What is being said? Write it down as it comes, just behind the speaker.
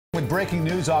with breaking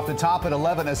news off the top at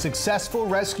 11. A successful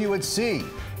rescue at sea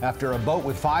after a boat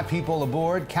with 5 people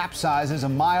aboard capsizes a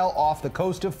mile off the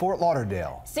coast of Fort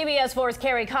Lauderdale. CBS 4's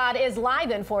Carrie Codd is live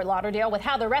in Fort Lauderdale with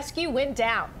how the rescue went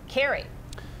down. Carrie.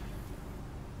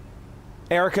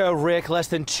 Erica, Rick, less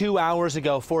than 2 hours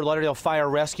ago, Fort Lauderdale Fire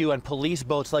Rescue and police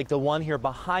boats like the one here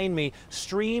behind me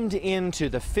streamed into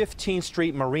the 15th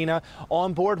Street Marina.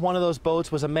 On board one of those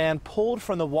boats was a man pulled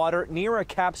from the water near a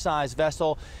capsized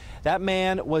vessel. That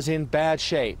man was in bad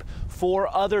shape.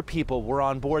 4 other people were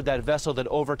on board that vessel that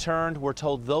overturned. We're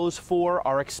told those 4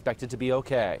 are expected to be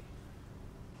okay.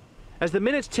 As the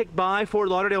minutes tick by, Fort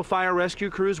Lauderdale fire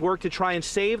rescue crews work to try and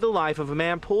save the life of a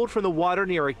man pulled from the water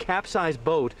near a capsized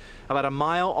boat about a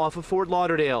mile off of Fort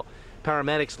Lauderdale.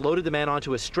 Paramedics loaded the man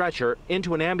onto a stretcher,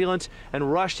 into an ambulance,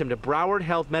 and rushed him to Broward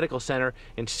Health Medical Center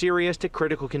in serious to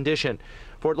critical condition.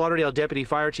 Fort Lauderdale Deputy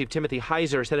Fire Chief Timothy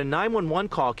Heiser said a 911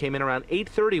 call came in around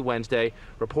 8:30 Wednesday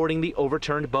reporting the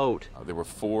overturned boat. There were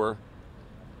 4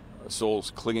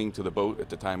 souls clinging to the boat at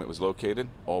the time it was located,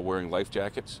 all wearing life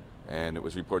jackets, and it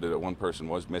was reported that 1 person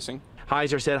was missing.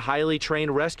 Heiser said highly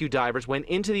trained rescue divers went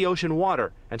into the ocean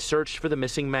water and searched for the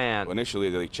missing man. Initially,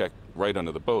 they checked right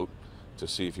under the boat to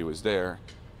see if he was there,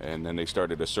 and then they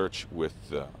started a search with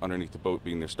underneath the boat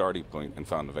being their starting point and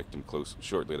found the victim close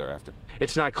shortly thereafter.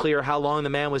 It's not clear how long the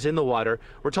man was in the water.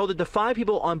 We're told that the 5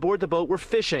 people on board the boat were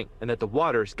fishing and that the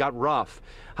waters got rough.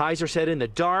 Heiser said in the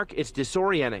dark, it's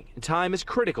disorienting, and time is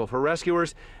critical for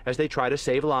rescuers as they try to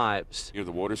save lives. The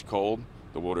water's cold,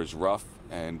 the water's rough,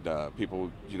 and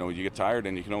people, you get tired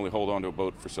and you can only hold on to a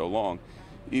boat for so long.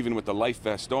 Even with the life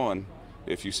vest on,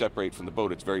 if you separate from the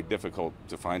boat, it's very difficult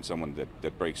to find someone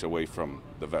that breaks away from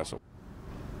the vessel.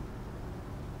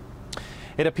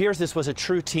 It appears this was a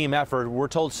true team effort. We're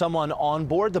told someone on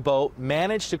board the boat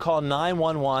managed to call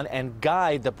 911 and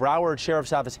guide the Broward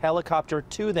Sheriff's Office helicopter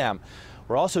to them.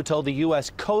 We're also told the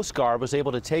U.S. Coast Guard was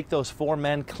able to take those 4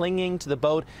 men clinging to the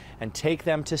boat and take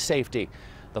them to safety.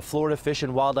 The Florida Fish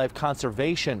and Wildlife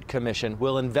Conservation Commission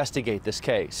will investigate this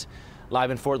case.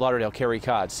 Live in Fort Lauderdale, Carrie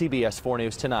Codd, CBS 4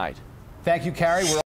 News Tonight. Thank you, Carrie.